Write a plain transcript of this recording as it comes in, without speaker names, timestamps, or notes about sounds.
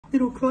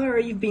Little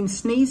Clara, you've been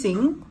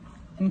sneezing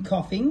and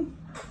coughing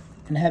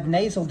and have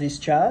nasal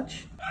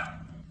discharge,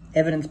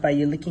 evidenced by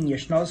you licking your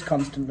schnoz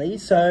constantly.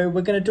 So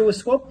we're going to do a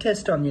swab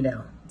test on you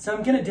now. So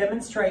I'm going to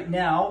demonstrate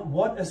now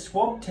what a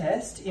swab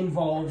test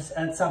involves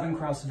at Southern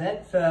Cross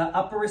Vet for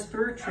upper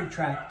respiratory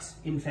tract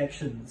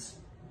infections.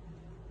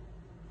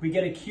 We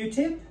get a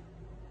Q-tip.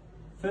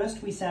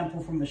 First we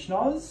sample from the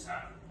schnoz.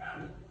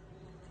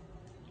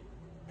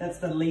 That's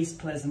the least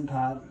pleasant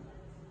part.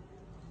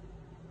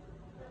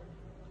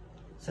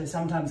 So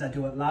sometimes I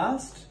do it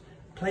last.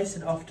 Place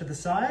it off to the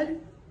side.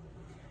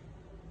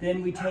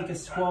 Then we take a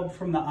swab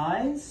from the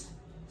eyes.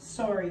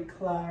 Sorry,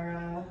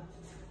 Clara.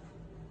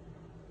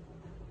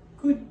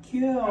 Good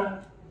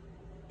girl.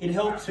 It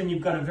helps when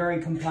you've got a very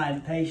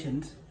compliant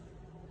patient.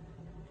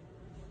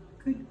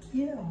 Good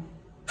girl.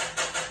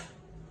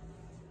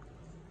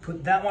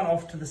 Put that one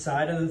off to the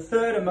side. And the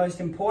third and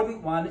most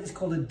important one is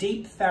called a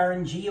deep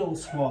pharyngeal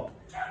swab.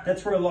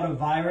 That's where a lot of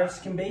virus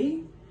can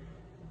be.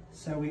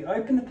 So we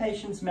open the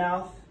patient's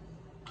mouth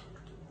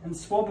and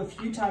swab a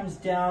few times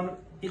down.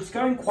 It's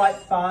going quite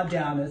far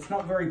down. It's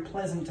not very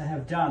pleasant to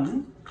have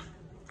done.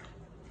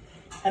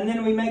 And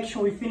then we make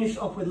sure we finish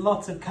off with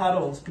lots of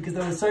cuddles because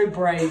they were so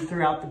brave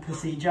throughout the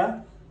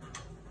procedure.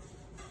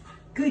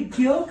 Good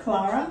girl,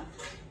 Clara.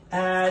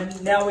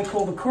 And now we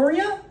call the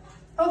courier.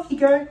 Off you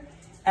go.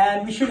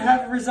 And we should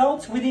have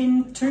results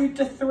within 2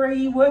 to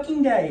 3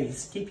 working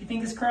days. Keep your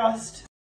fingers crossed.